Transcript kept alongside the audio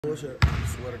Bullshit. I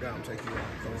swear to God, I'm taking you out.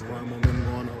 There's a lot of momentum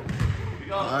going over.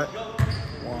 All right.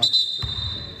 1, 2,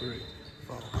 3,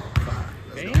 4, 5.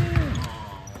 Let's go.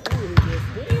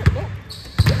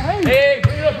 Hey,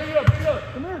 bring it up.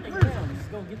 Come here. Let's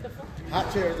go get the fuck.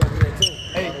 Hot chairs over here, too.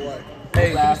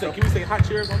 Hey, can we say hot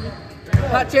chairs on me?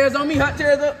 Hot chairs on me, hot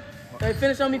chairs up. Hey,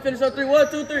 finish on me, finish on 3. 1,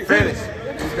 2, 3. Finish.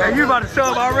 Hey, you about to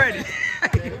shove already. I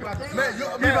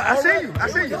see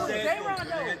you.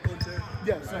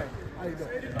 Yeah, same. How you doing?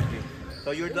 So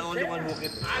you're the only one who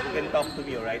can talk to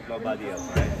me, right? Nobody else,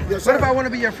 right? Yes, What if I want to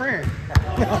be your friend?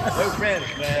 We're friends,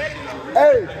 man.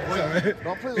 Hey!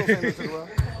 Don't please don't say that to the world.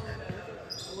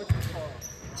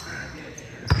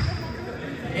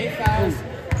 8 fouls.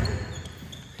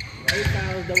 8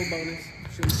 fouls, double bonus.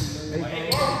 Shoot some no.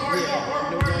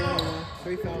 Yeah, no goal,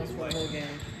 3 fouls for the whole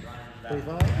game. 3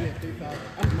 fouls? Yeah, 3 fouls.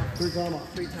 3 timeouts.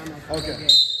 3 timeouts for Okay. the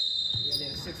game. Yeah,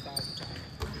 then 6 fouls.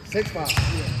 6 fouls.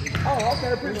 Oh,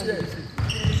 okay, appreciate it.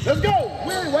 Let's go!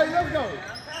 We ain't waiting, let's go!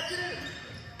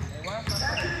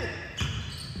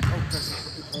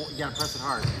 You gotta press it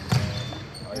hard.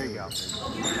 There you go.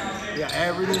 Yeah,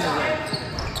 everything is right.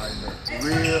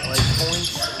 Real, like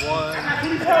points, 1.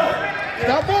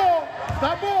 Stop ball!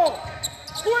 Stop ball!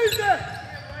 Squeeze that!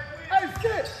 Hey,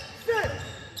 sit!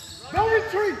 Don't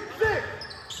retreat! Sit!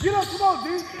 Get up, come on, D!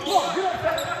 Come on, get up,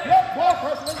 Jay! Yep, ball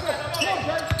pressure, let's go! Come on,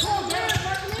 Jay! Come on, Jay!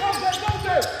 Go,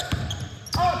 Jay!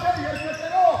 Oh, Jay, you gotta get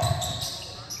that off!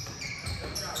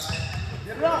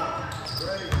 Get it out!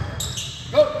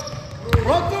 Go!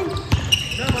 Run through!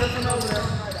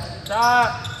 Turn!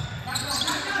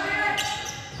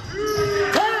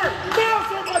 Foul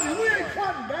somebody! We ain't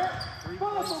cutting back!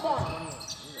 Foul somebody!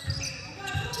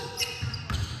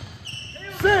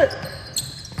 Sit!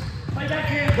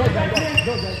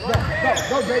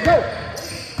 Go, Jay, go!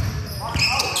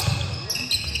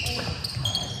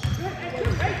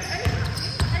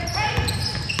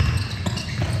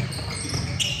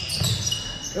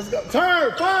 Let's go.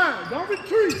 Turn, fine. Don't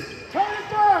retreat. Turn it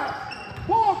fine.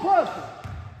 Ball pressure.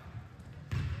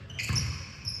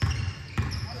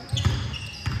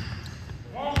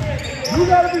 You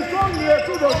gotta be strong there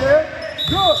too, though, Dad.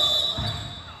 Good.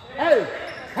 Hey.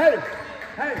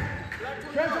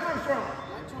 Stretch your arm strong.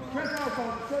 Stretch your arm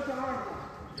strong.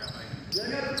 You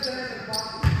gotta put your hands in the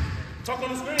pocket. Talk on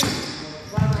the screen.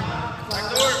 Back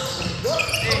door.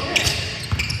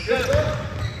 Good.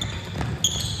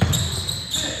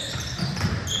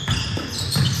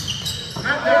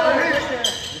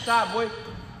 Good job, boy.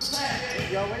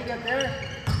 You already got there?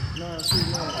 No, she's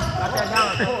not. Got that down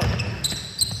on the floor.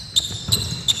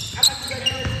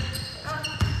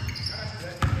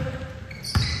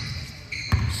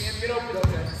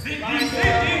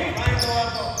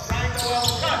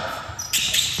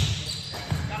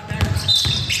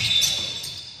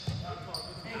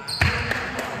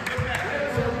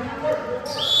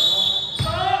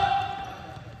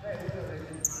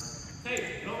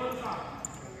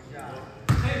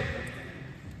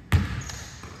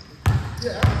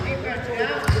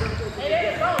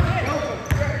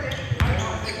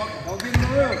 Don't get in the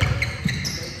room.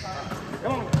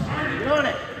 Come on, get on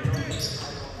it.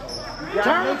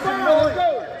 Turn the phone, let's go.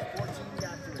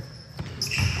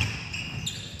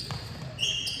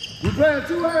 We're playing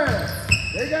 2 hands.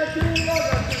 They got 2 and I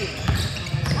got 2.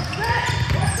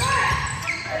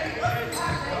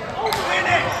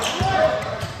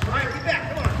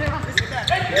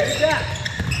 Get back.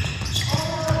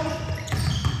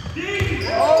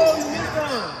 Oh, you missed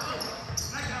one.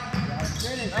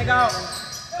 Leg out.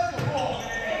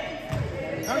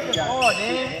 Turn the ball,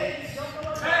 man.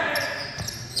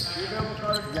 You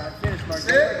gotta finish, Mark.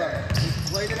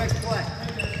 Play the next play.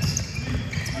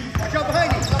 Watch out behind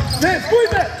you. Man,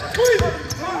 squeeze it! Squeeze it!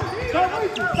 Stop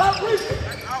reaching!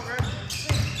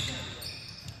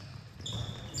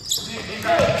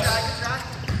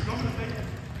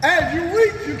 Hey, you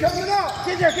reach, you coming out!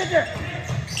 Get there.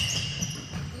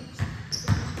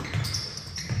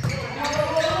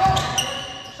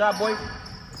 Shot, boy.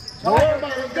 Don't worry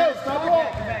about it, let's go. Stop ball.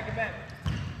 Get back.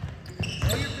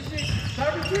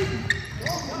 Stop retreating.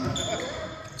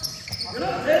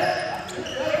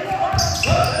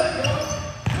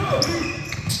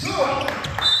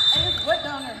 Hey, it's wet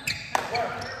down there.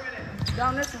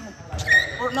 Down this one.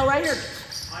 Or, no, right here.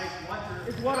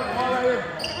 It's water all right here.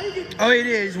 Oh, it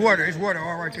is. It's water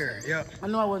all right there. Yep. I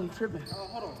know I wasn't tripping.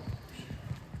 Hold on.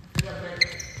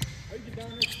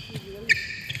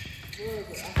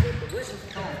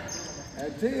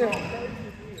 At 10.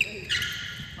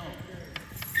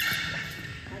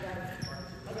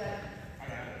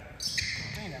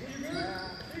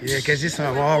 Yeah, because it's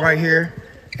all right here.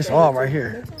 It's all right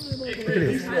here. Look at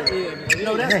this.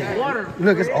 No, that's water.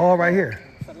 Look, it's all right here.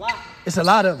 It's a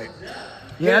lot of it.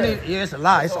 Yeah, it's a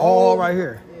lot. It's all right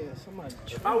here.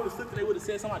 If I was slipping, they would have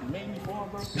said somebody made me fall,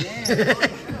 bro.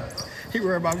 He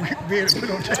worried about being able to put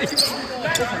on tape.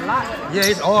 Yeah,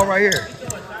 it's all right here.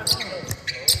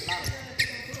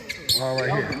 All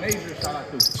right here. Major shot I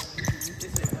threw.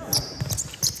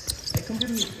 Hey, come get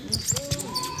me.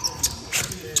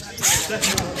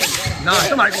 Nah,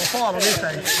 somebody gonna fall on this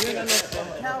thing.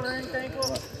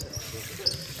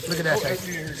 Look at that thing.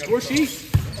 Score sheet.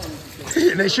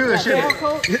 They shouldn't.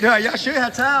 Yeah, y'all should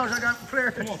have towels. I got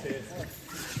players. Come on, Fed.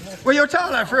 Where your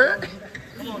towel at, Fred?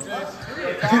 Come on, Jess.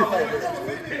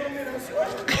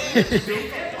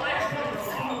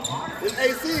 It's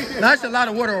AC. That's a lot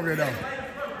of water over there, though.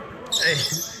 Hey.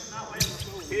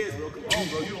 Kids, bro. Come on,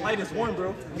 bro. You the lightest one,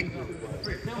 bro.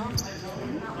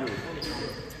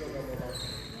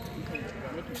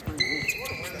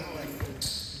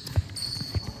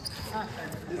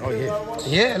 Oh yeah.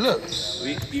 Yeah, look.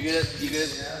 You get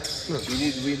Look.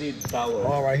 we need power.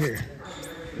 All right here.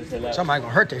 Somebody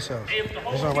gonna hurt themselves.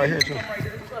 It's all right here too.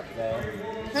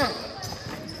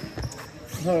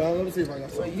 Hold on, let me see if I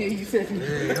got something. Yeah, you said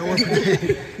Yeah, you know what?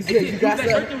 you said you got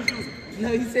some. No,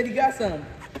 he said he got some.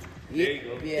 Yeah, There you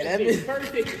go. yeah, that is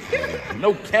Perfect.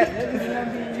 No cap.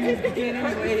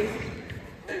 anyway.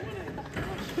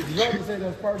 You have to say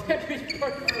that's perfect. It's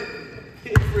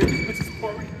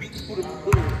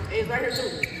right here too.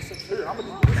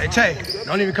 Hey, Tay,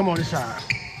 don't even come on this side.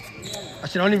 I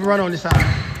said, don't even run on this side.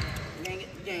 Dang it,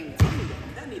 dang.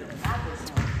 That need a mop or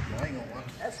something.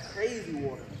 That's crazy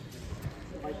water.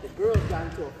 Like the girls got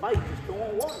into a fight just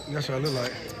throwing water. That's what I look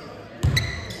like.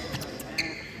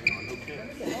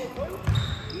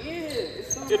 Yeah,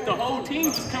 it's something. If the whole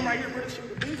team just come right here, bro,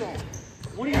 shoot the beat on.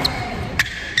 What do you?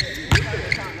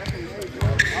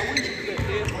 Why wouldn't you do that,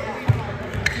 Fed?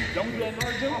 Don't do that in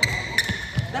our gym.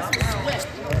 That's what sweat.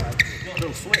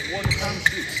 Little sweat, one time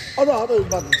shoot. Oh no, I thought he was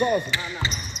about to toss it.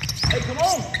 Hey, come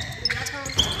on.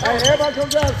 Hey, everybody come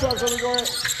down, so we go ahead.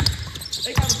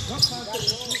 They got one time to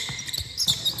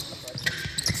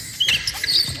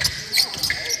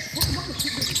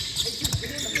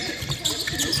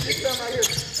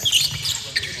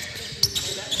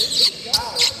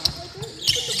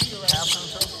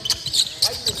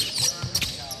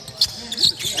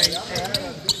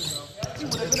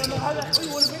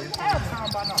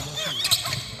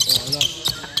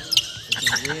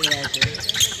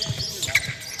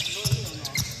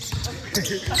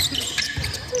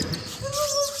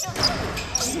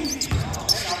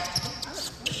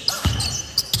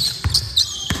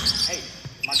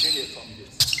my granddad taught me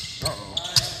this.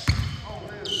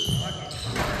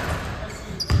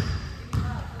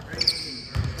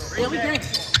 Yeah, we good.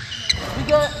 We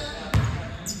good.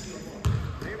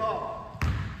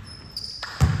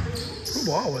 Who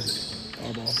ball was it?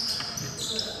 Our ball.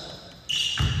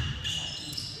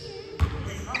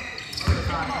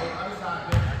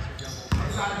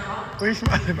 What are you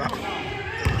smiling about?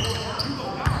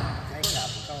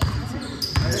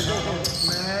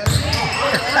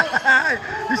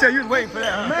 You said you was waiting for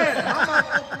that, huh? Man, I'm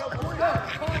about to open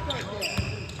up.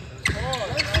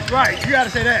 Right, you gotta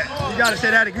say that. You gotta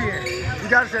say that again. You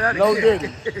gotta say that No again.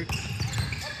 digging.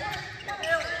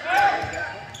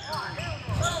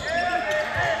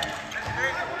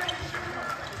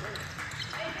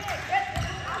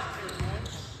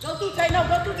 Go through, Tay. No,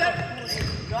 go through, Tay.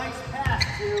 Nice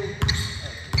pass, dude.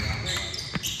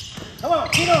 Come on,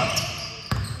 keep on.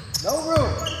 No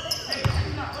room.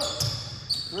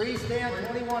 3 stand,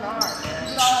 21 hard. Keep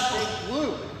it all big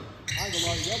blue.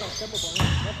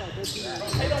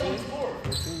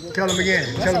 Tell him again.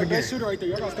 Tell him again. Shooter right there.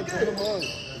 Y'all gotta step to him hard.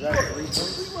 Exactly. You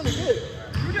wanna get? You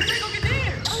just ain't gonna get in. I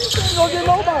ain't gonna get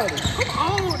nobody. Come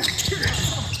on.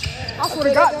 I swear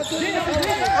to God.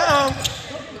 Uh-oh.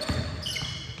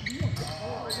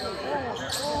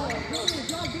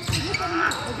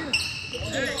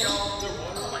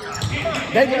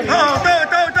 They get it. Oh,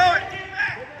 throw it.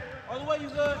 All the way, you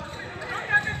good?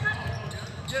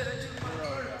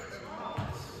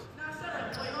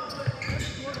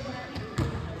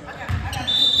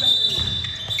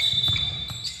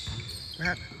 What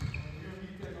happened?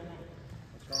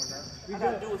 I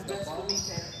gotta do what's best for me,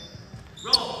 Tay.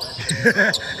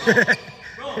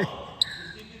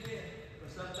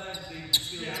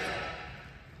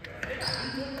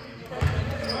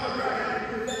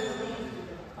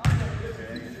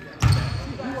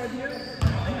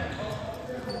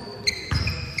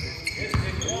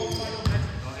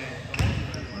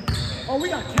 Oh, we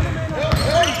got 10 men. There you go.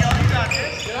 You got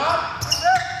this. Get up.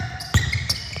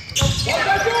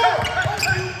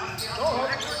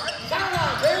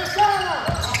 Down, there is down.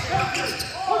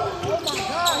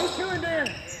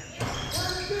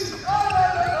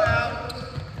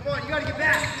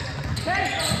 You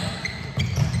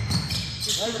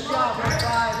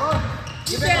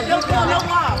said don't go no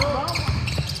wild.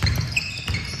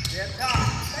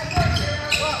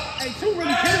 Hey, two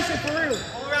really killing shit for real.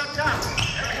 All around top.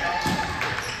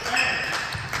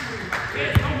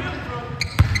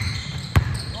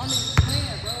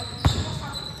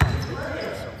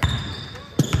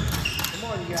 Come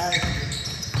on, you guys.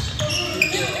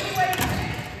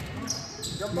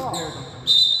 Jump off.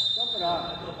 Jump it up.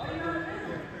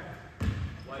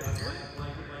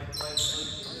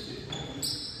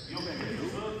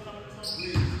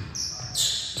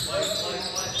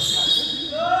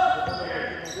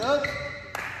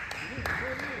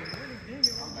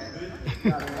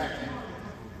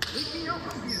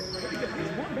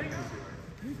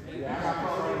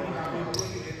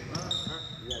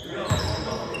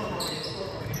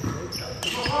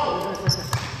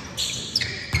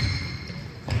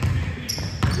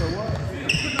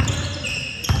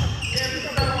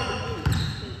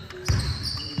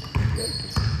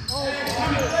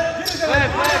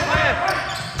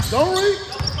 Don't reach.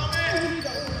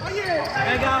 Oh, yeah.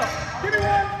 Hang out. Give me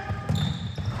one.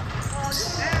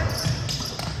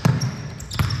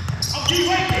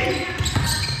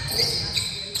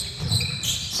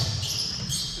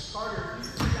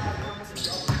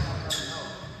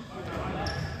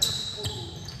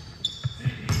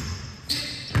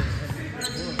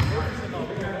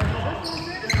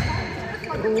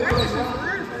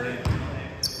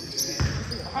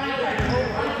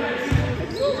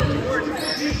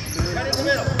 Right in the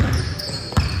middle.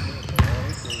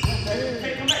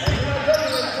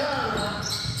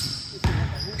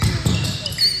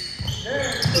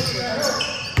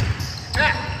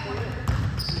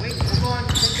 Wait, we're going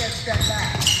to take that step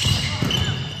back.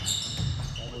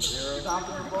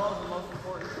 Stopping the ball is the most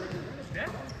important thing.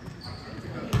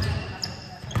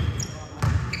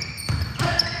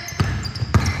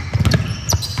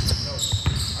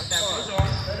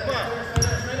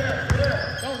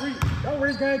 Don't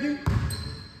reach, Gaggy.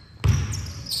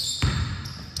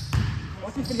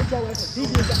 Once he's finna hit your ass, I knew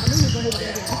he was gonna hit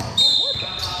that.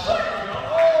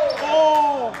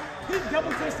 Oh! He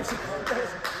double fisted shit.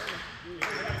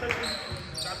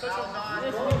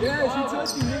 Yes, he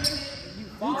touched him, nigga.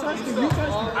 You touched him, you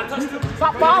touched him.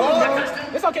 Stop following,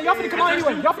 man. It's okay, y'all finna come on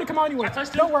anyway.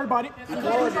 Don't worry about it.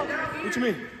 What you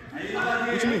mean?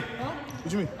 What you mean?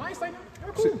 What you mean? I ain't saying nothing.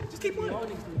 You're cool. Just keep playing. No,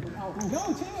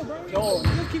 chill, bro.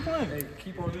 Just keep playing. Hey,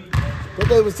 keep on leading. What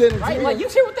they was saying to Right, me? like you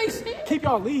see what they said. Keep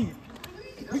y'all lead.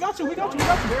 We got you. Barely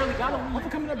got him. I'm for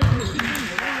coming up with you.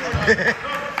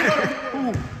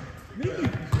 Me.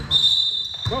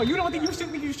 Bro, you don't think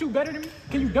you shoot better than me?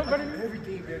 Can you dunk better than me?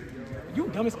 Everything better than you. You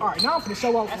dumb as alright. Now I'm finna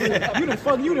show off.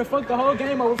 You done fuck the whole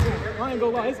game over for me. I ain't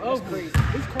gonna lie, it's over. It's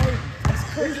crazy. It's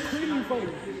crazy for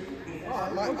you. I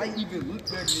even look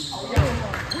better than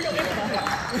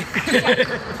you.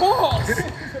 Pause.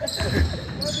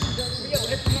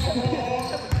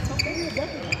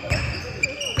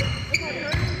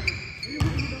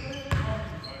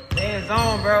 Hands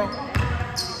on, bro.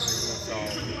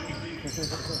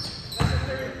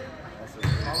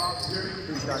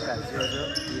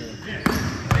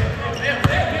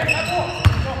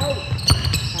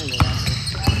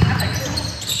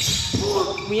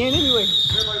 We in anyway.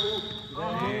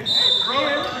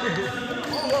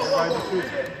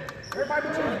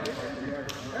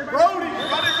 Brody,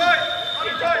 run it right.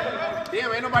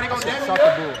 Damn, ain't nobody gonna damage Shot it. the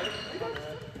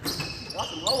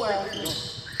ball.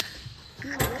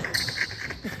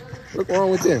 What's wrong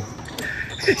with them?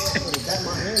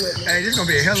 Hey, this is gonna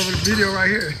be a hell of a video right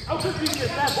here.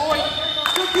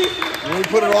 When we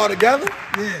put it all together,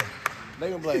 Yeah. they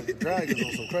gonna be like Dragons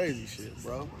on some crazy shit,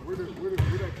 bro.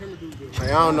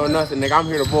 Hey, I don't know nothing, nigga. I'm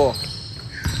here to ball.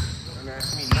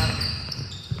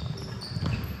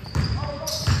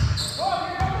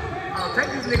 Oh, take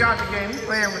this nigga out the game. He's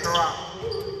playing with the rock.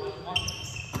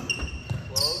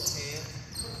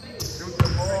 Shoot the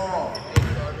ball.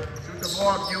 Shoot the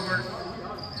ball, Gilbert.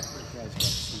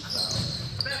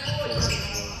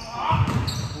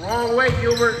 Wrong way,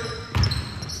 Gilbert.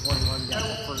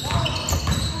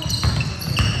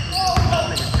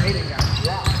 Jaden got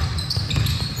dropped.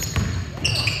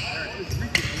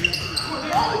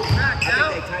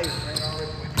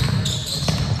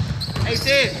 Hey,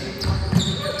 Sid.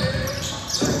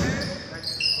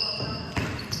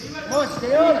 Come on,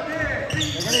 stay on it. They're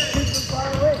going to keep them far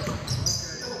away.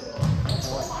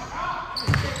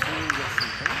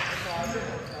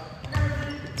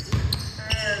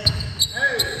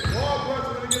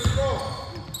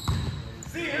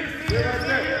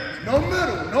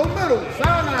 No middle.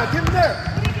 Sideline, get him there.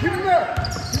 Get him there.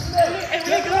 Hey,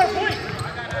 take it up, point.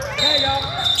 Hey, y'all.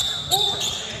 Ooh,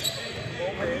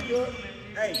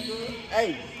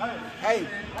 Hey.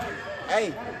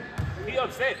 He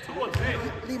upset. Too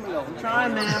upset. Leave me alone. I'm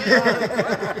trying, man. I'm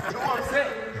Too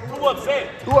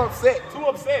upset. Too upset. Too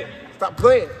upset. Stop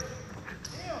playing.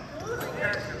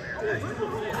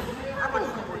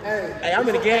 Hey, I'm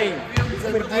in the game. I'm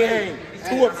in the game.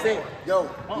 Too upset. Yo,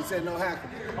 he said no hacking.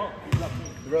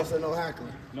 The girl said no hacking.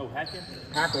 No hacking.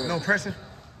 Hackling. No pressing?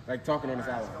 Like talking on the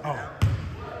side. Oh.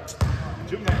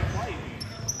 Jim not quiet.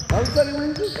 I'm telling you when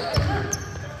you do. He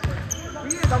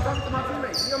is. I'm talking to my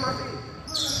teammates. He on my team.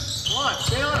 Come on.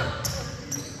 Stay on.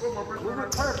 We're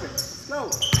perfect. Let's go.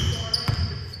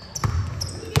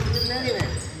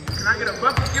 Can I get a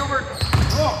bucket, Gilbert?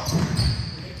 Oh.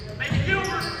 Maybe Gilbert.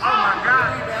 Oh my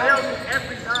God. He fails me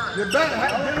every time. Get back.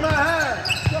 Get in my hand.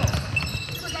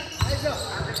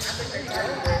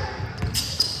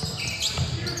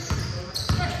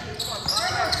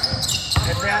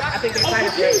 I think they tried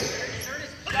to play.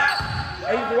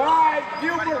 Hey, wide.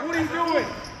 Gilbert, what are you doing?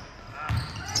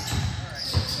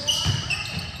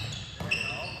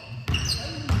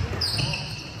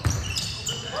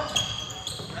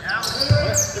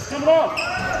 It's coming off.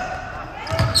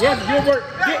 Yes, Gilbert.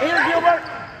 Get here, Gilbert.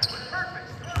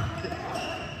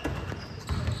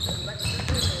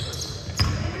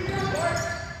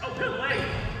 Oh, good leg.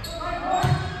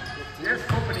 Yes,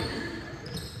 opening.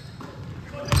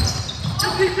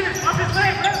 Good defense. Up his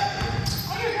leg, bro.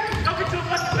 Don't get too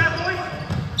lucky, bad boy.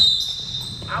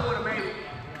 I would have made it.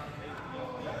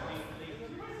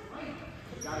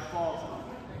 Got to fall.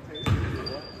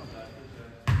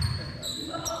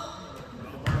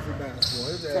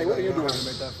 Hey, what are you doing to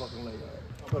make that fucking leg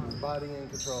up? Put his body in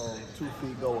control, 2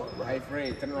 feet go up, Hey, right?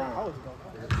 Fred, turn around.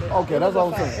 Okay, that's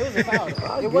all I'm saying. It was a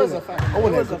foul. I It was get a foul. I It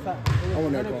wouldn't was a have- foul. I It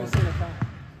wouldn't was have 100% a foul.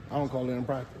 I don't call it in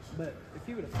practice. But if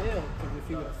he would have failed,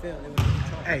 it would have failed.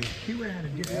 Hey, he would have had a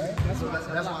different. That's why I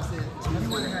said. He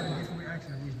would have had a different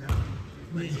reaction than he's now.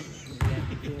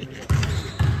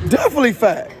 Definitely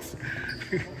facts.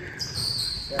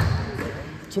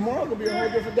 Tomorrow gonna be a whole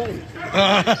different day.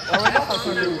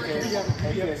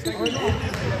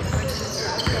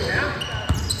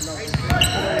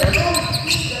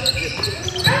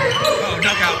 Oh,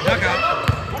 duck out. Back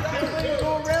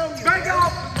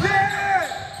up! Yeah!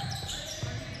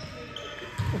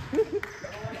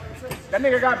 That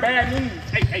nigga got bad knees.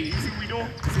 Hey, you see what we doing?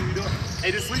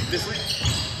 Hey, this week.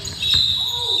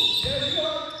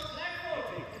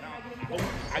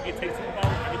 I get take 2 balls. I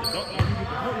get the dunk line.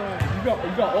 You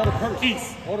got all the perks.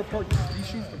 Peace. All the perks. He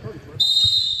shoots the perks, bro.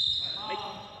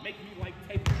 Make me like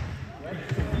tape.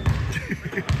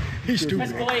 He's stupid.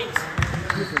 That's glazed.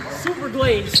 Super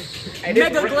glazed. Hey,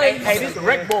 this Mega glazed. Hey, this is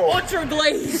rec ball. Ultra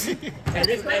glazed. Hey,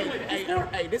 this is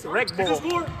rec Is ball. this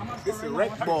score? This is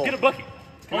rec ball. Get a bucket.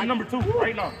 On number 2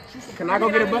 right now. Can I go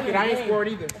get a bucket? I ain't scored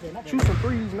either. Shoot some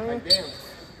threes, man. Damn.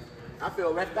 I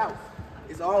feel left out.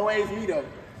 It's always me though.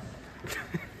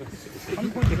 Get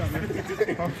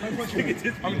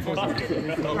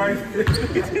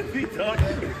this beat, dog.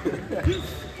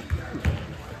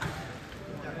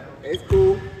 It's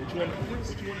cool.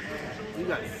 You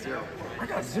got 0. I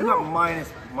got 0. You got minus.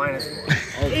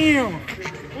 Damn.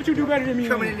 What you do better than me?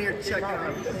 Coming in here checking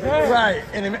out. Right,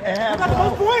 and half. I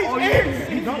got 4 points.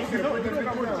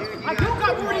 I don't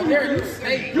got 40 there. You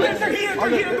stay. You hit 3. He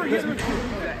hit 3. He hit 3.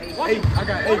 Hey, I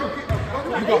got 8. You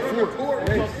got 4.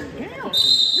 Damn.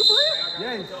 You for real?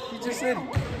 Yeah, he just said it.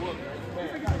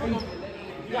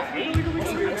 I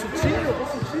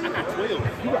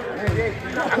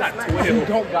got 12. You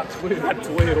don't got 12. I got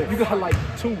 12. You got like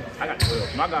 2. I got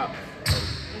 12. No, I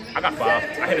got 5.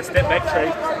 I hit a step back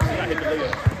trade. I hit the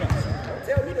layup.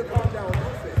 Tell me to calm down.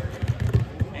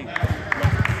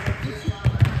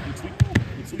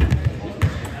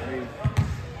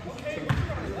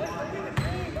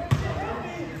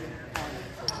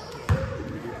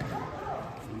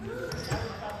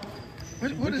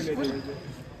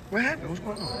 What happened? What's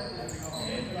going on?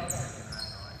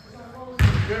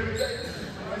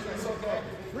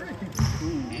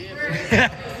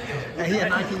 Hey, he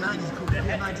had 1990s cool. He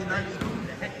had 1990s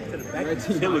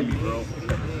cool. Killing me, bro.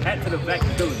 Hat to the back,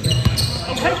 killing me.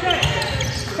 Oh, take that!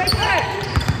 Take that!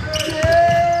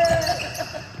 Yeah!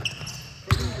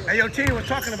 Hey, your team was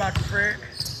talking about you, Fred.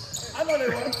 I know they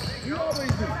were. You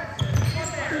always do.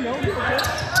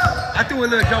 I threw a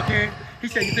little joke in. He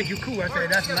said, "You think you cool?" I said,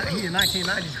 "That's not, he in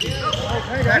 1990s cool."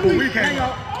 Back when we came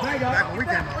up. Back when we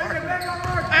came up.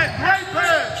 Hey, great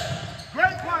pass.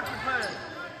 Great pocket pass.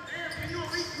 Can you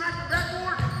at least smack the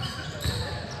backboard?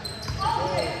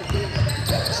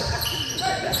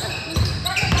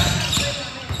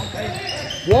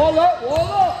 Wall up.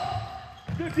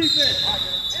 Good defense.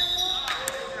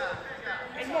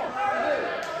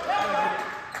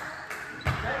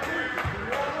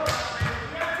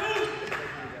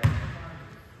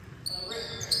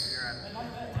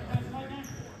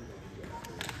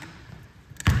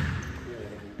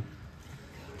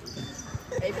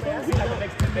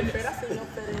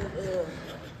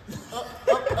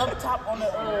 top on the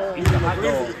He's a hot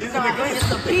dog.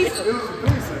 it's a pizza.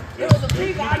 It was a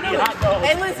pizza. I knew it.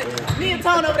 Hey, listen, me and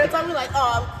Tone over there talking like,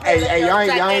 oh, Hey, y'all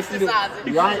ain't see the.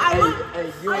 exercising. Y'all I look,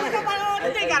 hey, you I look up like,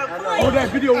 oh, they got a Oh, plane. that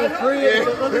video with Fred.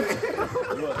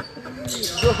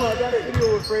 Yo, I got a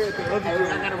video with Fred. I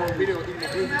got him on video eating the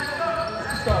pizza.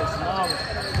 He started smiling.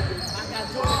 I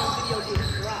got Jordan on video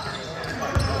getting dropped.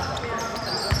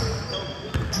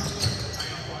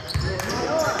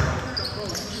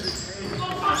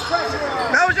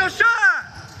 That was your shot.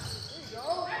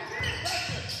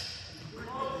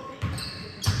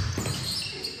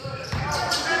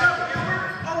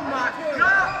 Oh my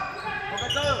God.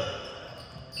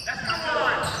 That's my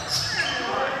son.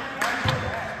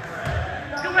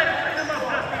 Go ahead and pick him up,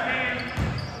 Dusty,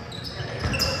 man.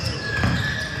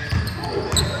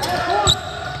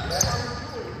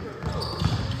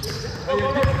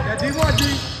 That D1, D.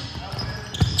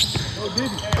 Oh,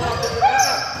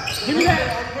 Diddy. Give me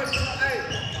that.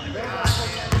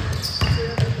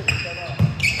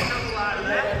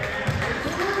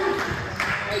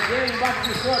 Hey, Jerry about to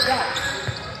get short out.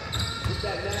 With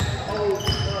that old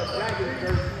dragon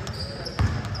jersey.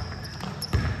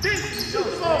 This is too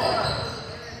slow.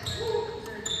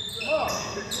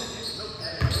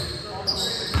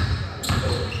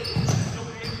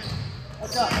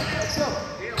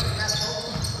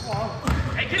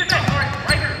 Hey, get it back, Mark.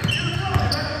 Right here.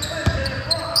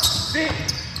 Sit.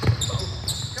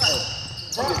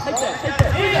 Take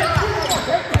that.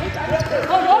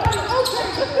 Oh, nobody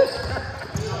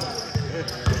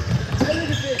that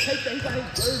nigga said take that. He got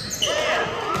his jersey.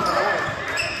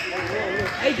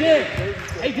 Hey,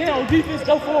 Dan, on defense,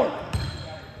 go for it.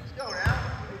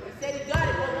 He said he got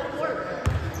it, but it won't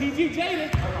work. PG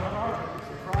Jalen.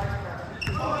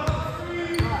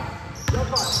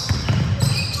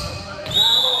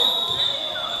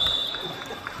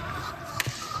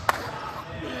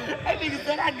 That nigga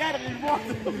said I got it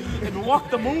and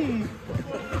walked the moon.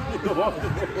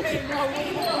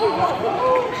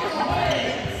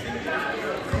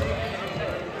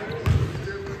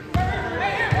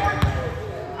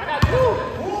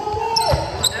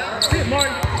 Sit,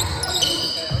 Martin.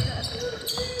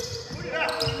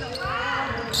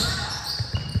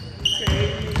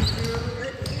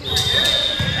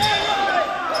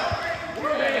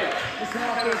 It's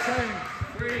not for the same.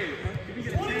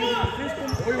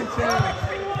 Oil change.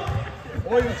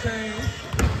 Oil change.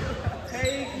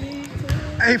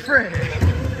 Hey, Fred.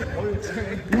 Oil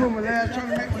change. You remember last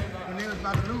tournament when they was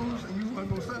about to lose and you wasn't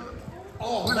gonna sub?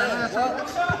 Oh, when that last tournament?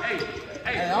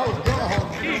 Hey, I was gonna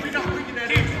hold you.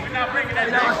 We're not bringing that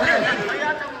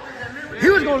down. He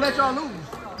was gonna let y'all lose.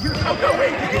 You was gonna go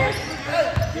wait.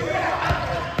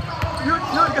 You're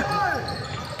good.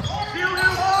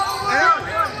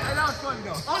 Hey, that was funny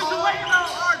though. Only two ways now.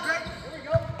 Hard, Drake.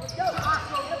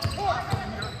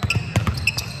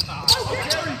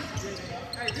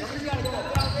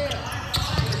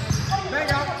 Bang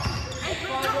out.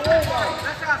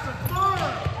 Let's have some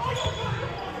fun.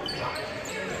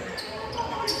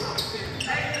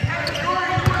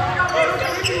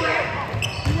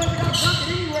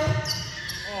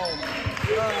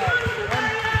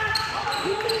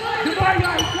 Dubai,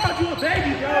 he called you a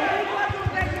baby, bro.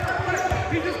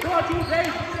 He just called you a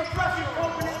baby.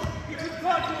 He just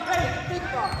called you a baby. Think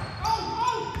about it.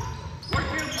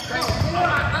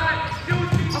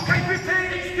 Okay,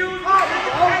 15, excuse me.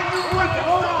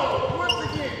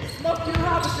 Once again, Smokey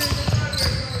Robinson.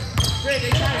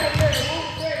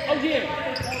 Oh,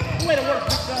 yeah. You way to work,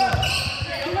 big fella.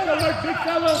 You way to work, big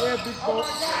fella. Yeah, big boy.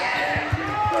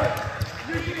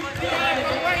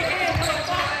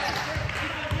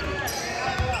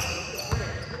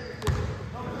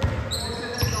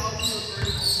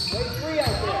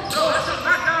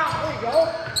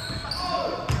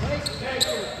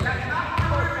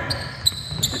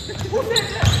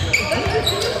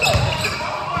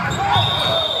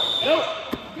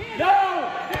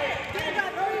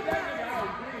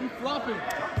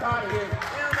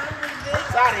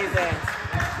 Side of his ass.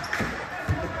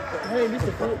 Hey, this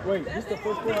the first, wait, this the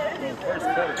first quarter?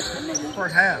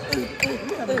 First half. You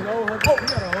gotta know her. You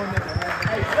gotta own that.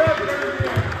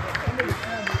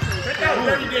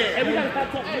 Hey, we gotta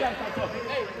stop talking. We gotta stop talking.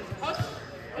 Hey,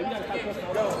 we gotta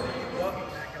stop talking.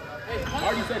 I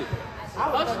already said it.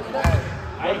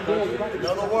 I ain't cussing.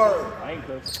 Another word. I ain't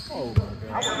cussing. Oh,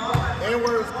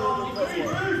 N-word school is the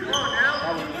word.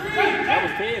 that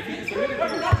was Ted. He just submitted to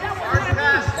me.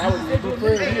 That was a good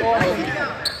player. He already.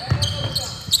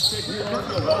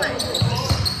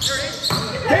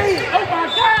 Hey! Oh my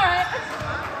God!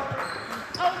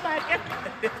 Oh my God!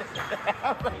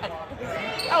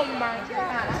 Oh my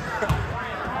God!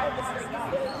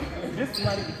 This is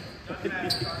not even. We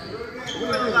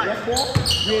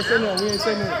ain't saying no. We ain't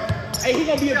saying no. Hey, he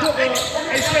gonna be a good hey,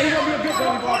 Shay, he gonna be a good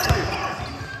volleyball player.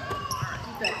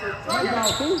 Knock down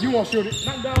two. You won't shoot it.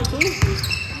 Knock down two.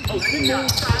 Oh, sitting there.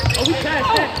 Oh, we pass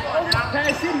that.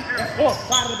 Pass city. Oh,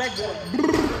 side of the backboard.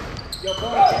 Yo, boy.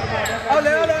 Hold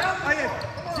on. Oh, yeah.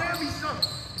 Jeremy something.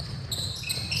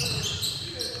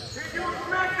 You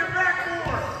smack the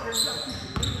backboard.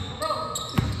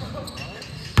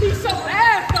 He's so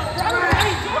fast, though, bro.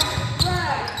 Hey,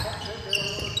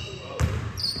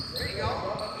 There you go.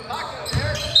 Knock it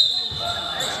there.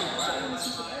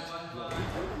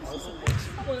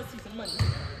 I want to see some money.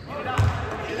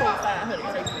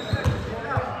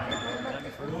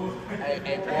 Hey,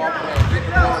 ball play. Get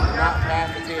the ball, not pass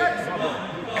the team.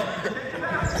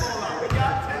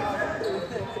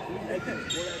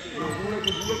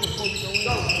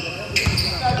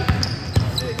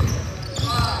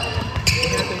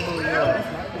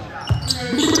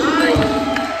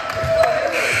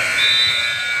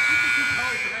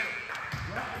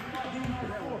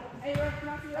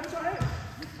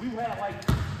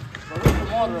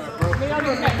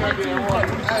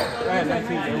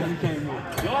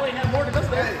 Y'all ain't have more than us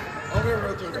there.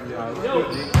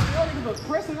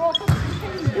 Pressing all you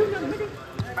can't even do nothing, nigga.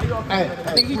 Hey,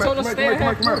 Nigga, you told us to stay at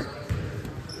half court.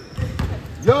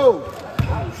 Yo!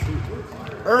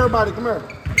 Everybody, come here.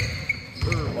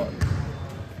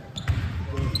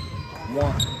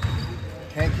 One.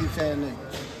 Can't keep saying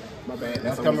niggas. My bad.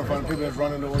 That's coming from the people that's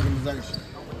running the organization.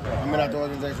 I'm not the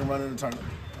organization running the tournament.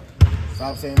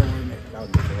 Stop saying the word nigga.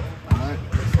 Alright?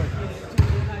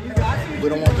 We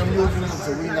don't want them using it,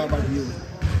 so we're not about to use it.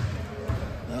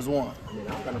 That's one. You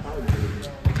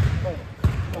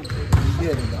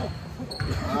get it, though.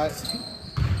 Alright?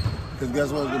 Because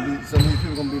guess what? Some of these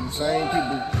people gonna be the same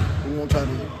people who gonna try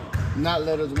to not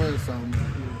let us win something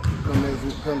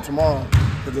come tomorrow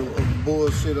because of a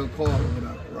bullshit or call or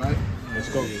whatever, right? Let's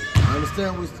go. I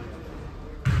understand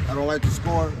I don't like to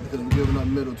score because we're giving up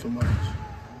middle too much.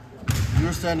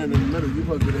 You're standing in the middle, you're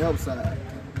supposed to be the help side.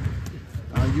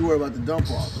 You worry about the dump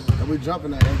off. And we're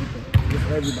jumping at everything.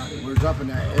 With everybody. We're jumping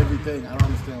at everything. I don't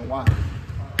understand why.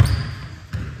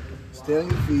 Stay on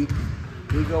your feet.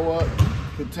 We go up,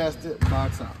 contest it,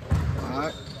 box out.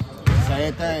 Alright?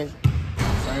 Same thing.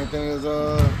 Same thing as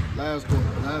last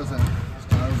quarter, last half.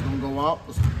 Starters gonna go out.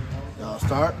 Y'all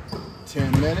start.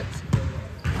 10 minutes.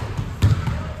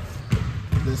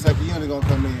 The second unit gonna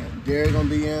come in. Gary gonna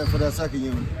be in for that second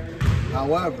unit.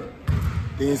 However,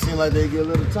 things seem like they get a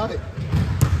little tight.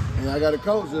 And I got a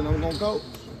coach, and I'm gonna coach.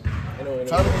 Try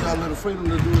to give y'all a little freedom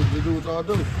to do what y'all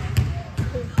do. You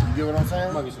get what I'm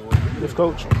saying? Let's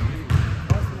coach.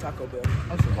 Taco Bell.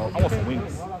 I want some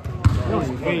wings. I want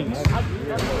some wings.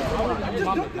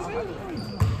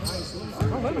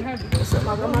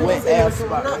 Wet ass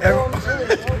spot.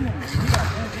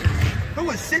 Who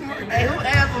was sitting right there? Hey, who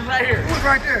ass was right here? Who was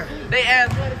right there? They ass.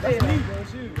 That's me.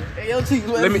 Hey, yo, T,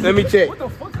 let me check. What the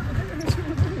fuck?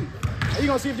 Are you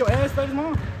gonna see if your ass stays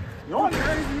long? I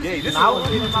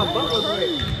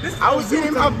was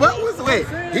getting my butt was wet.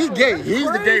 He gay. He's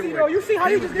the gay one. You see how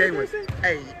you just did this?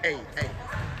 Hey.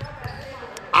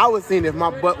 I was seeing if my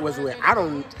butt was wet. I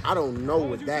don't know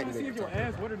what that See if means. your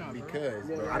ass wet or not, bro. Because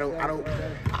bro,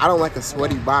 I don't like a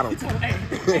sweaty bottom.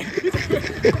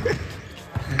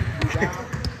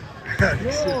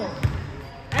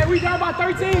 Hey, we down by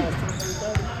 13.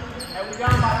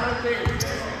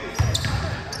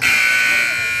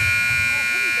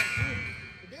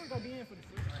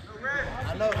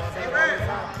 I know. Hey, Red.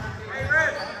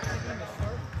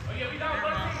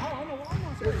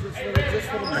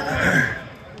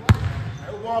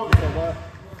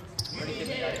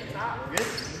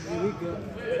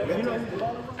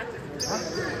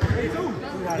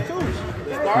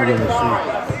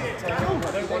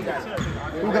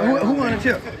 Who won the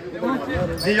tip?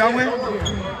 Did y'all win?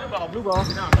 Blue ball.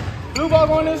 Blue ball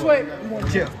going this way.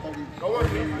 Tip.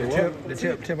 The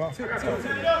tip off.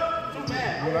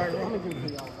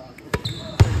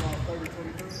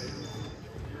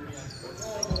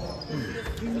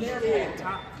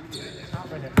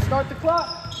 Start the clock.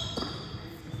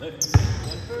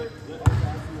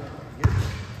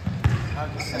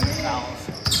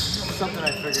 Something I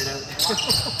figured out.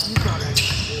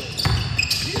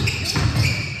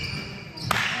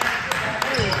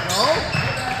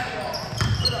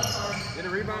 Get a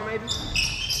rebound, maybe?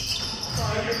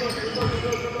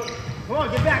 Come on,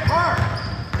 get back hard.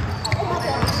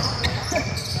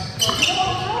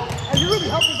 Hey, you really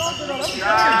helped us out there, though.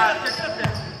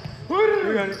 Put it.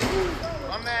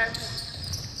 My man.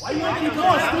 Why you ain't keep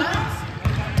going, stupid?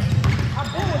 I'm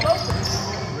in with open.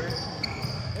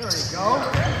 There we go.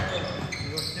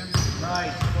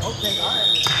 Nice. Okay, all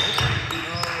right.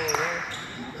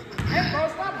 Hey, bro,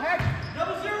 stop hacking.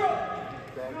 Double zero.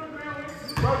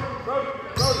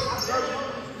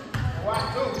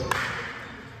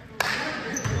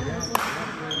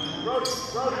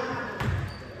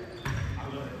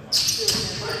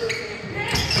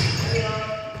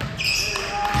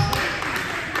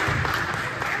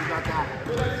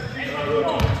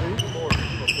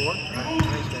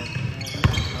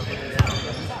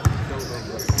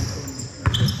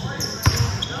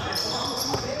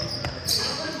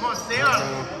 Come on, stay on.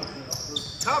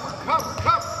 Cover.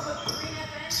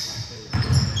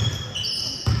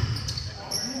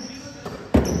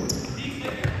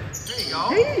 There you go.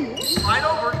 Slide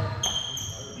over.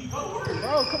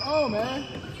 Bro, come on, man.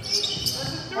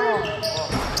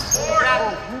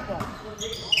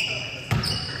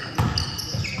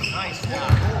 Nice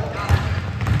job.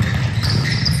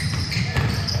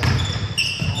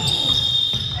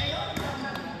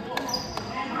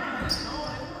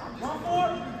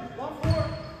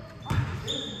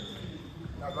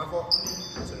 Not my fault.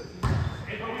 That's it.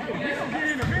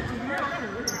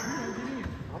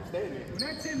 I'm staying here. When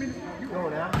that 10 minutes, you Go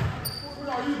now.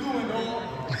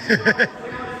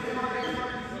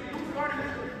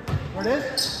 Where it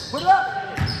is? Put it up.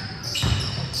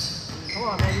 Come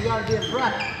on, man. You gotta be a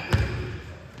threat.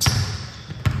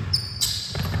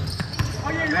 Oh,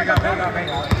 yeah, Bang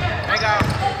out.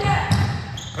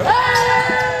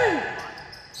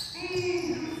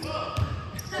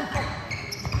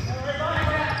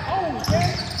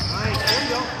 Nice. There you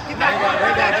go. Get back.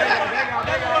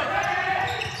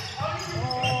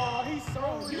 Oh, he's so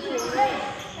good.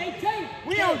 Hey, Tate.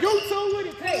 We on YouTube with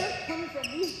it, Tay. Coming from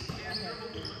me.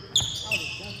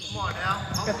 Come on now.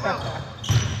 Help him out.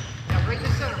 Now break the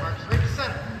center, Marcus. Break the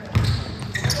center.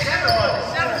 Center, Marcus.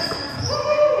 Center.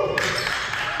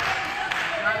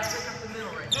 Try to pick up the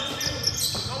middle right now.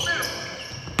 Go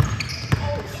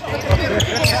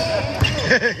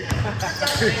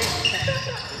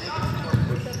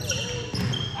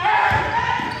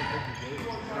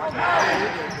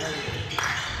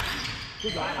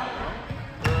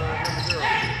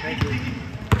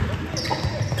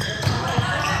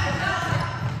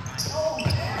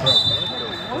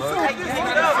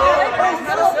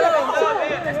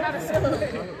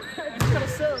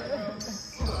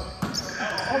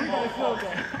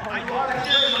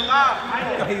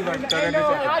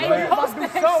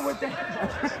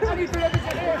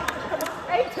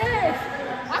Hey, Ted.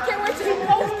 I can't wait till he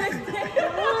posts this.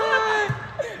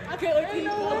 I can't wait till he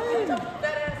posts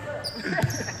that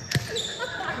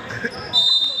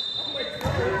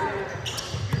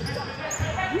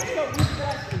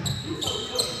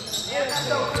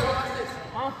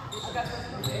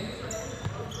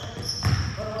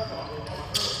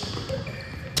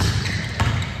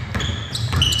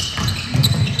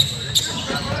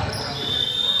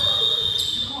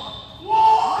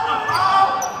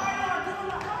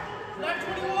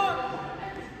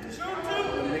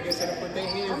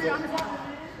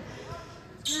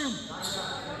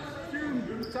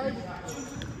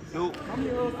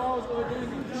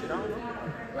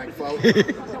Like four.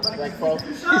 Like four.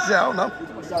 He said, I don't know.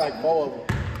 It's not like four of them.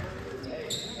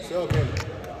 Still good.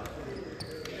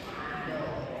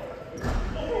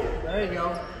 There you go.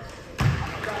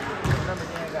 Number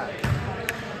 10 got it.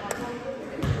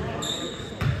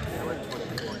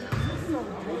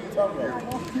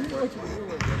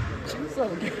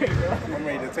 I'm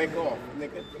ready to take off,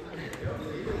 nigga.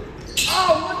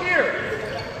 Oh, look here.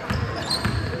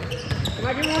 Can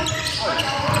I get one?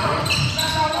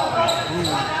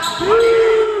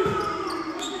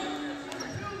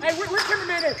 Hey, where's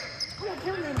cameraman at? Come on,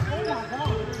 cameraman.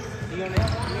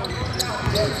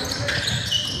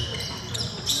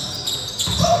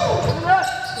 Oh, my God.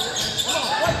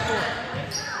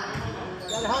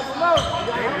 Gotta help him out.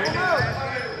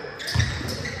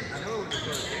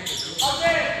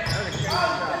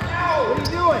 What are you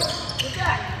doing? Get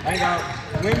back. Hang out.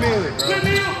 Windmill it, bro.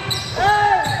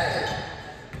 Hey!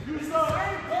 You saw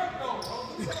ain't work though.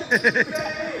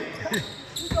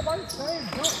 You got my same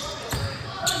jump.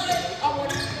 I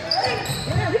want it.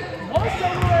 Damn, he lost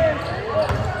everywhere.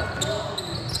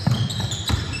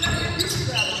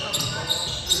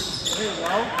 There you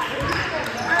go.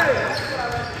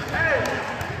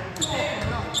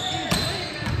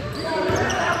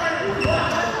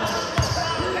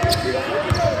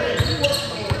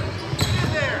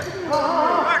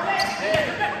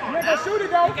 Shoot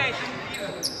it though. Okay.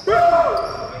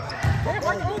 Damn,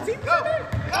 why the whole team go.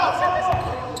 Come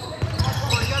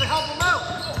on, you gotta help him out.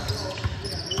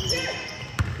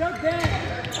 Duck down.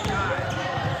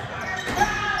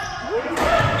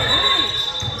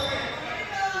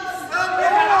 Stop.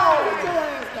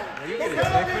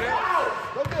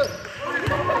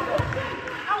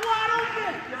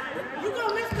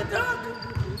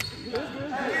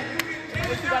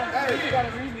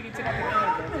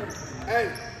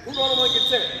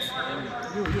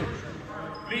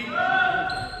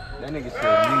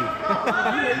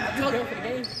 done for the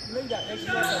game. You know you got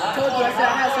extra. I told you I said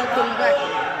I had something coming back.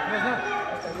 No, it's not.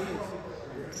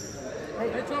 Hey,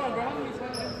 Tom, bro. How many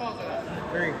falls are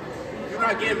that? 3. You're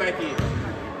not getting back in.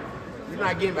 You're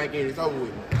not getting back in. It's over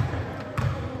with.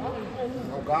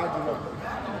 Oh, God, you know.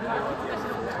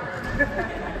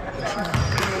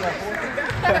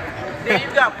 Then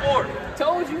you got 4.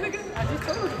 Told you, nigga. I just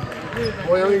told you.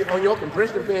 Well, on your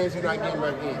compression pants, you're not getting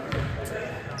back in.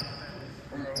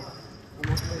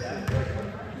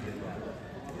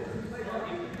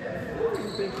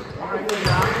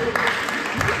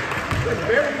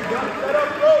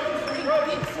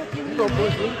 You gonna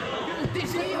push me?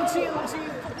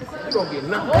 You gonna get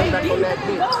nothing back on that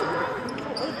bitch.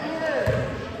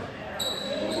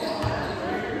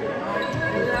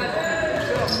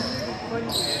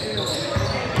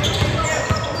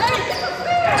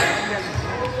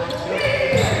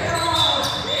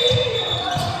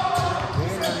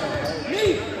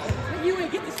 You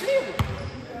ain't get the steal.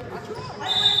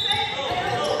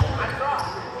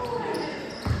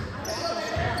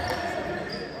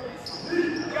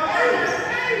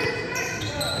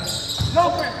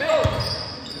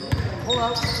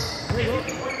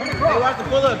 Hey, watch the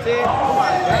pull-up, Ted. Oh my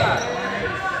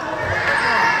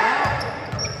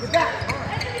God.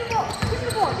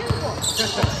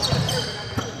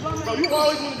 Bro, you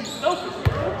always want to be selfish.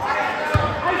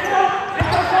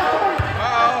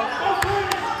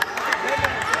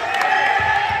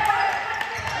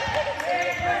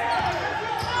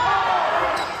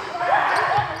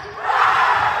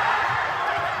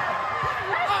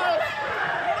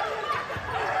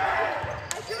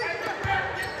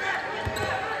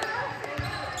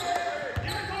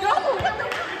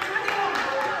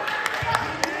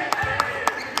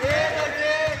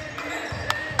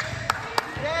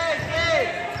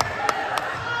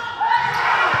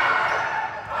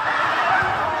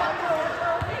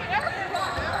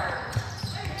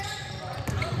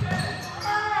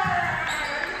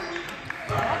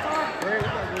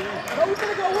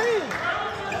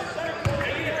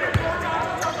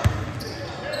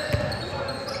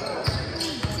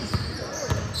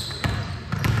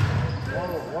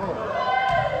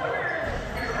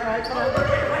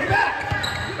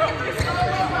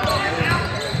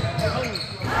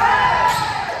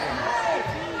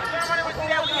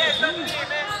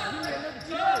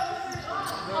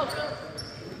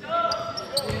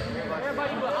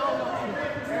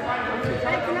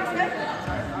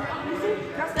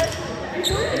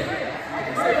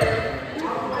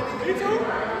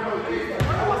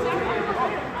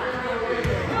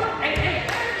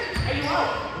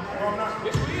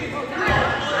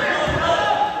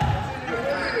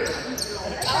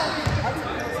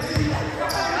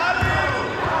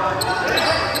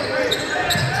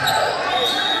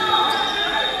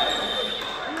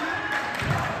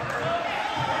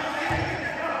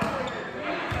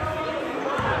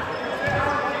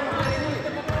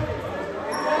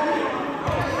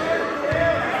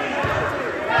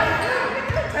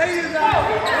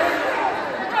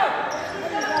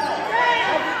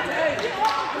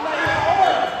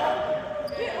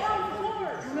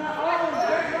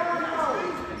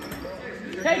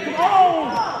 Take him home!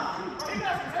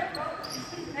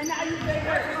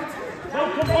 Bro,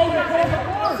 come over,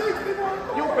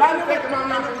 You gotta take him out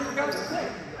now.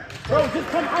 bro, just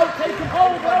come out, take him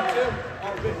home, bro.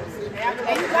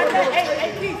 Hey, you got that?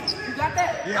 Hey, Keith, you got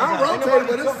that? Yeah, I'm rotating,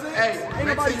 but it's sick. Hey,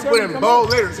 make sure you put in bold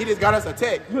letters. He just got us a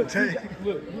tech. Look, I'm turning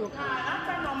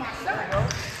on my shot, bro.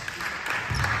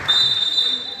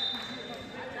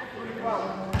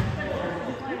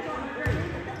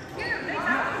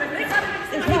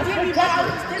 He did me ball.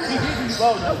 He did me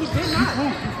ball. No, he did not.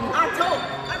 I told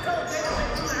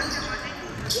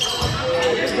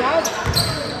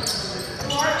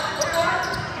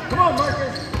come on,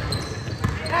 Marcus.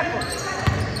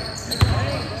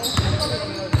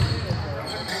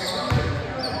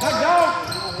 Knock down.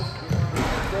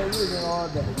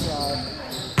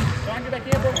 Try and get back in,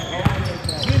 bro.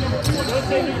 Get number 2 on the other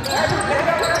side.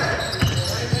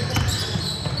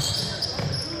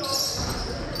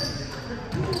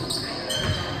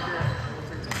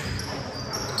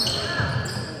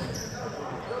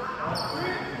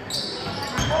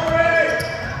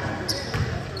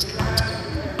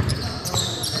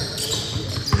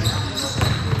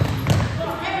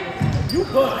 You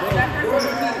good, bro.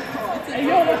 Hey,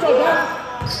 yo, what's up, bro?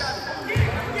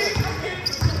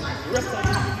 Rest of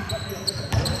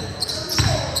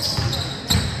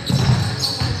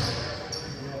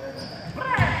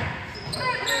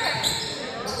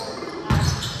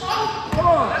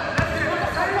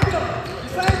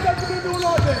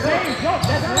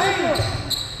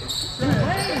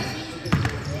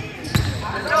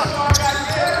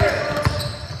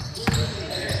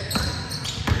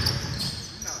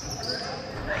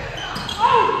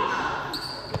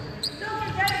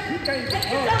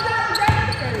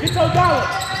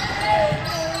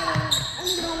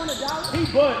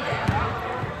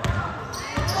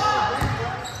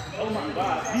Oh my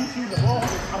God, beat you the ball is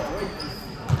outrageous.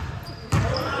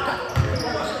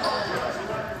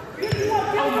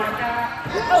 Oh my God.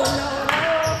 Oh no.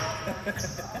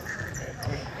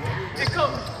 Hey,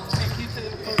 coach. Hey, can you tell the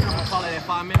coach I'm gonna call it at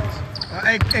 5 minutes?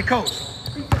 Hey, coach.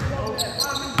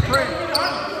 Fred,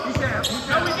 he said,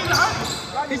 no, we need a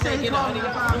honey. He said, get a honey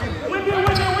at 5 minutes. Win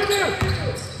there.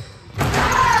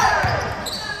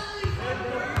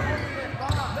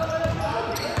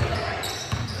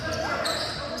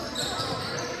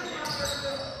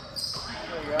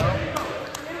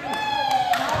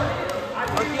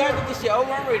 Okay, I get this shit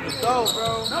over. I'm ready to go,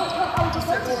 bro.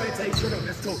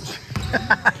 Let's coach.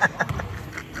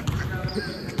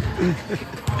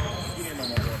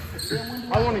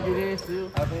 I want to get in still.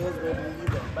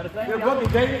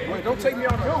 Wait, don't take me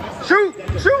off. Shoot! Yeah,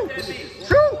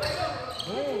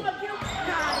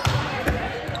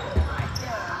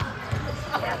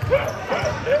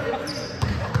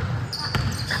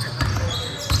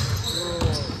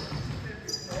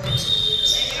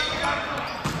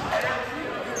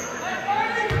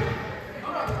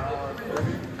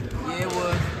 it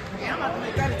was. Yeah, I'm about to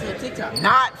make that into a TikTok.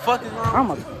 Not fucking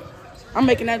wrong. I'm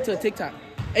making that into a TikTok.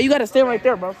 Hey, you gotta stay right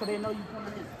there, bro, so they know you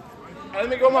coming in. Let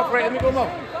me go up, Fred. Let me go up.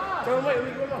 Tell him wait. Let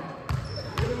me go up.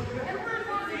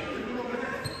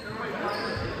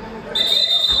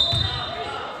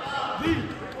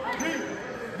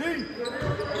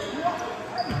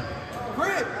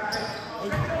 Fred.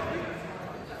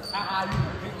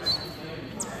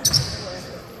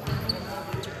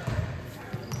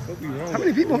 How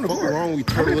many people on the board? What's wrong with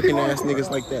turtle looking ass niggas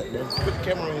like that, bro? Put the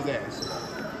camera on his ass.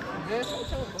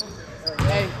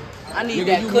 Hey, I need Nigga,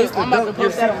 that you clip. missed the I'm about to dunk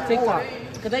post that on yourself.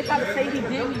 TikTok. Cause they try to say he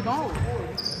didn't, he don't. He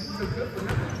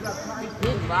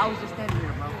didn't, bro. I was just standing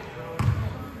here, bro.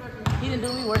 He didn't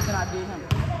do me worse than I did him.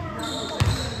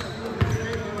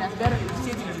 That's better than the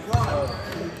shit you just wrong.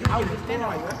 I was just standing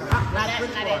right there. Now that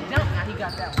jump, now he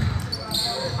got that one.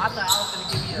 I thought I was gonna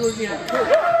give you that.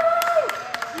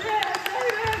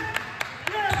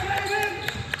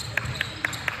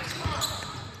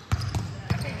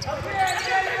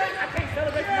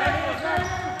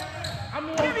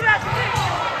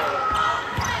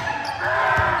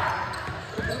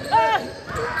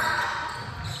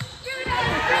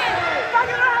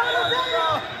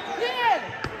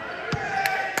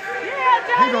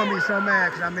 He gonna be so mad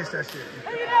because I missed that shit.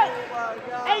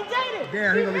 Hey, Jaden!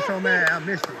 Damn, he gonna be so mad I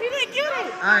missed it. He didn't get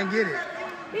it! I ain't get it.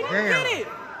 He didn't Damn. get it!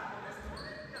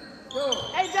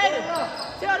 Hey, Jaden,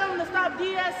 tell them to stop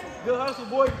DS. Good hustle,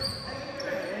 boy. I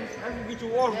can get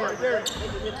you off right there.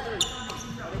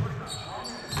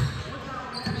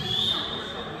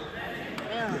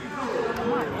 Damn.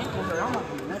 My ankles hurt. I'm not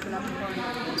doing nothing. I'm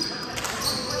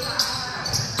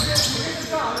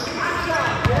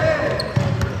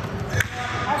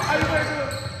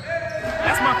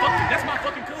That's my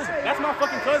fucking cousin. That's my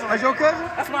fucking cousin. That's your cousin?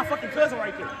 That's my fucking cousin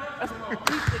right there. That's He's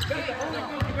the only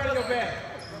thing you got in your bag.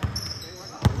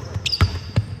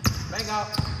 Bang out.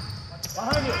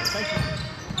 behind you. Thank you.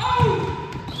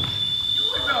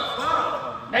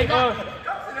 Hey, go.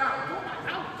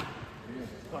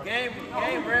 Game,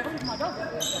 bro.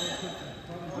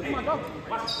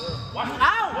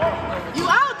 Out! You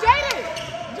out, Jaden!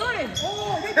 Jordan!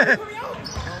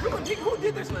 Who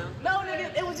did this, man? No,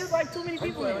 nigga, it was just like too many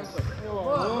people in.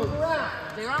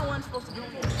 J-Ron wasn't supposed to do it.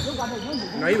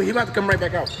 No, he about to come right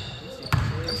back out.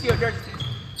 Let me see your jersey.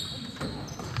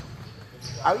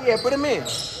 Oh, yeah, put him in.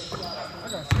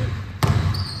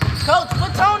 Coach,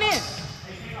 put Tone in.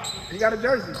 He got a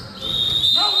jersey. They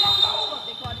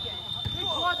called the game. They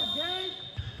called the game?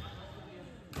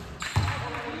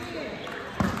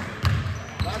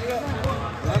 Line it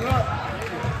up.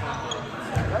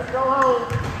 Let's go home.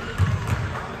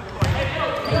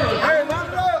 Hey, line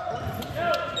it up.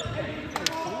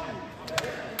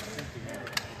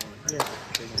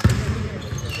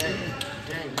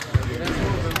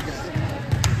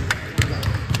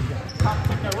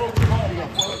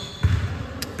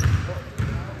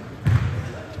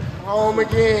 Home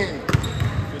again.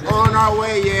 On our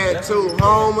way, to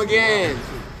home again.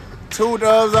 2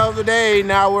 dubs of the day,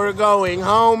 now we're going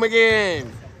home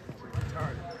again.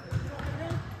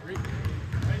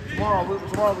 Tomorrow we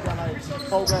got like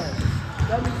 4 games.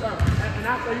 Tell me something. And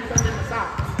after you send me the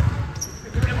socks.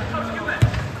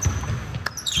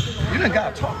 You done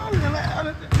got tall.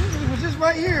 It was just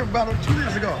right here about 2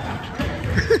 years ago.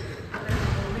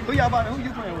 Who you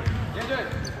playing with?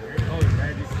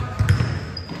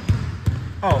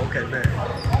 Oh, okay, man.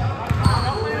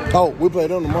 Oh, we play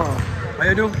them tomorrow. How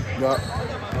you do? Yeah.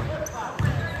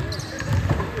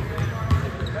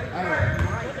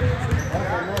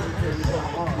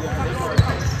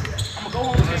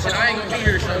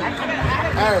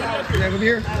 Hey, You gonna be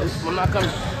here? I'm not coming.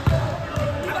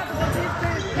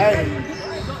 hey.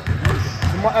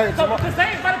 Hey, So the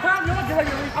same by the time you're getting ready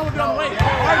to leave, I'm gonna be on the way.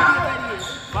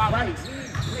 Right.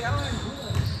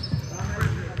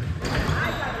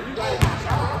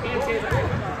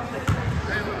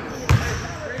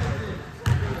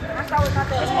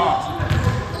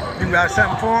 You got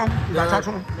something for him? You gotta talk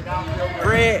to him?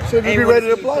 Fred, Should we ain't be wanna ready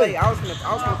to see you play? I was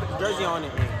gonna put the jersey on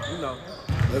it, and, you know.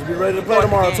 Let's be ready to play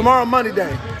tomorrow. Tomorrow, Monday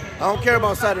day. I don't care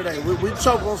about Saturday. We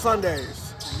choke on Sundays.